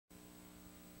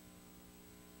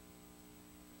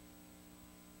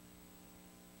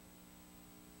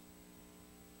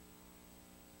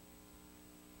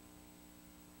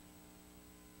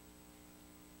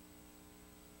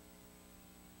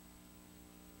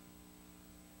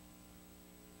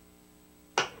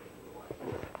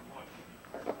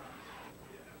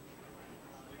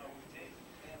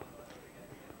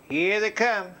Here they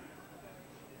come.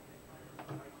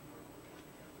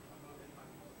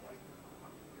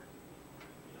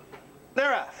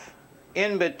 They're off.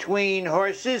 In between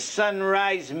horses,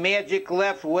 Sunrise Magic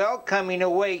left well, coming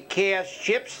away Cash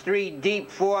Chips, 3 deep,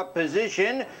 4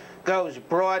 position. Goes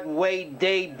Broadway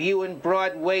Debut, and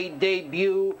Broadway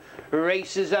Debut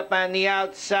races up on the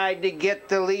outside to get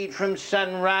the lead from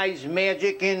Sunrise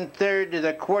Magic in third to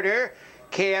the quarter.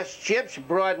 Cash Chips,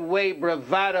 Broadway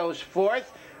Bravado's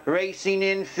fourth. Racing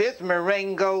in fifth,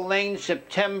 Marengo Lane,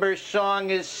 September Song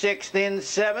is sixth in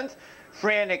seventh.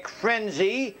 Frantic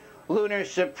Frenzy, Lunar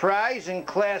Surprise, and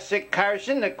Classic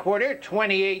Carson, the quarter,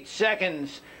 28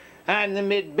 seconds. On the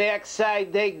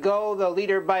mid-backside they go, the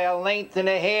leader by a length and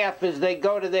a half as they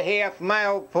go to the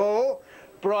half-mile pole.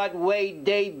 Broadway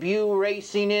Debut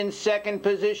racing in second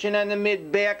position on the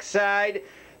mid-backside.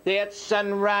 That's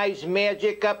Sunrise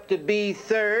Magic up to be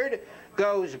third.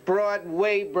 Goes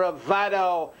Broadway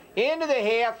Bravado. Into the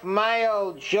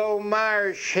half-mile, Joe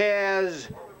Marsh has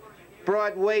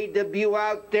Broadway Debut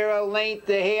out there a length,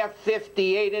 a half,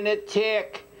 58 and a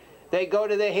tick. They go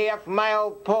to the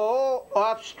half-mile pole.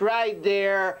 Off stride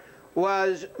there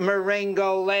was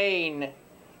Marengo Lane.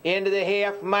 Into the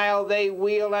half-mile they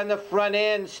wheel on the front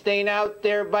end, staying out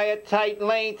there by a tight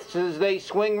length as they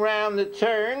swing round the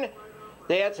turn.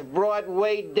 That's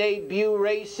Broadway Debut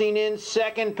racing in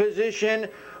second position.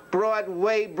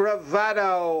 Broadway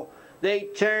Bravado. They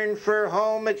turn for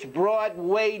home. It's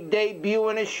Broadway Debut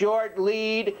in a short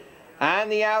lead. On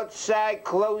the outside,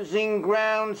 closing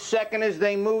ground, second as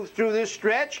they move through the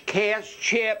stretch, Cash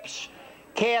Chips.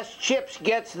 Cash Chips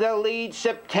gets the lead.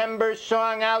 September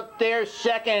Song out there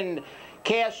second.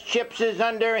 Cash Chips is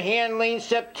under handling.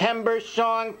 September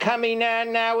Song coming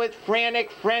on now with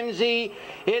Frantic Frenzy.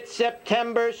 It's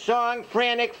September Song,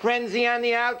 Frantic Frenzy on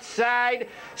the outside.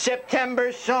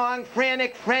 September Song,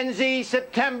 Frantic Frenzy.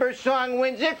 September Song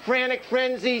wins it. Frantic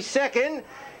Frenzy second.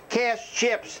 Cash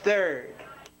Chips third.